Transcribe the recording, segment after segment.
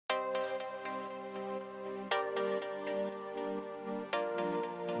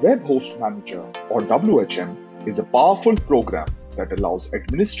Web Host Manager or WHM is a powerful program that allows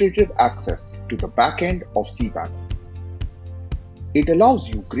administrative access to the backend of cPanel. It allows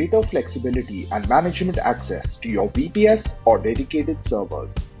you greater flexibility and management access to your VPS or dedicated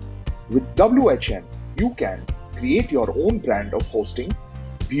servers. With WHM, you can create your own brand of hosting,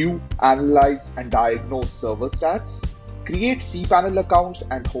 view, analyze, and diagnose server stats, create cPanel accounts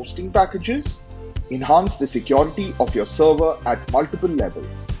and hosting packages, enhance the security of your server at multiple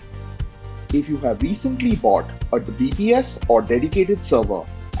levels. If you have recently bought a VPS or dedicated server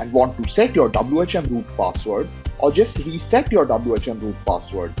and want to set your WHM root password or just reset your WHM root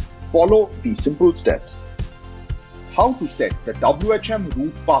password, follow these simple steps. How to set the WHM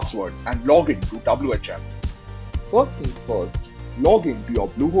root password and log in to WHM. First things first, log in to your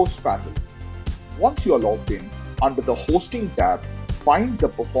Bluehost panel. Once you are logged in, under the Hosting tab, find the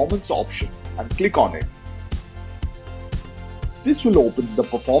Performance option and click on it. This will open the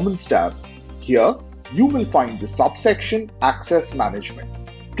Performance tab. Here, you will find the subsection Access Management.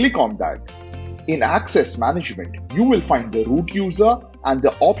 Click on that. In Access Management, you will find the root user and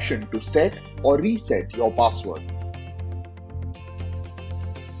the option to set or reset your password.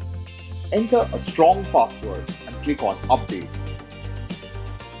 Enter a strong password and click on Update.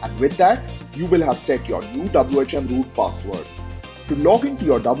 And with that, you will have set your new WHM root password. To log into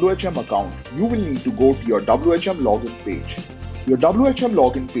your WHM account, you will need to go to your WHM login page. Your WHM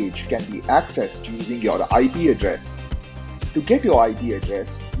login page can be accessed using your IP address. To get your IP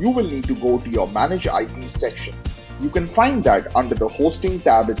address, you will need to go to your Manage IPs section. You can find that under the Hosting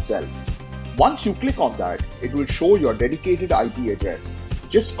tab itself. Once you click on that, it will show your dedicated IP address.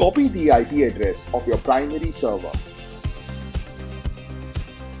 Just copy the IP address of your primary server.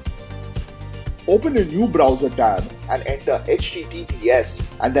 Open a new browser tab and enter HTTPS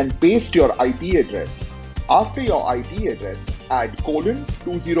and then paste your IP address. After your IP address, add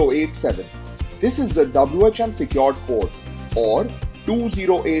 :2087. This is the WHM secured port, or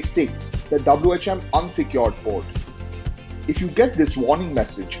 2086, the WHM unsecured port. If you get this warning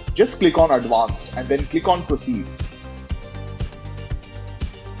message, just click on Advanced and then click on Proceed.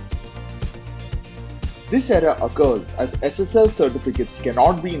 This error occurs as SSL certificates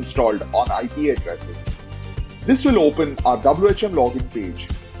cannot be installed on IP addresses. This will open our WHM login page.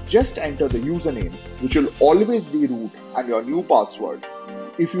 Just enter the username, which will always be root, and your new password.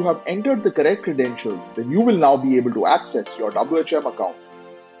 If you have entered the correct credentials, then you will now be able to access your WHM account.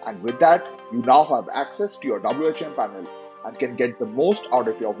 And with that, you now have access to your WHM panel and can get the most out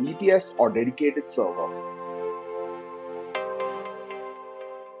of your VPS or dedicated server.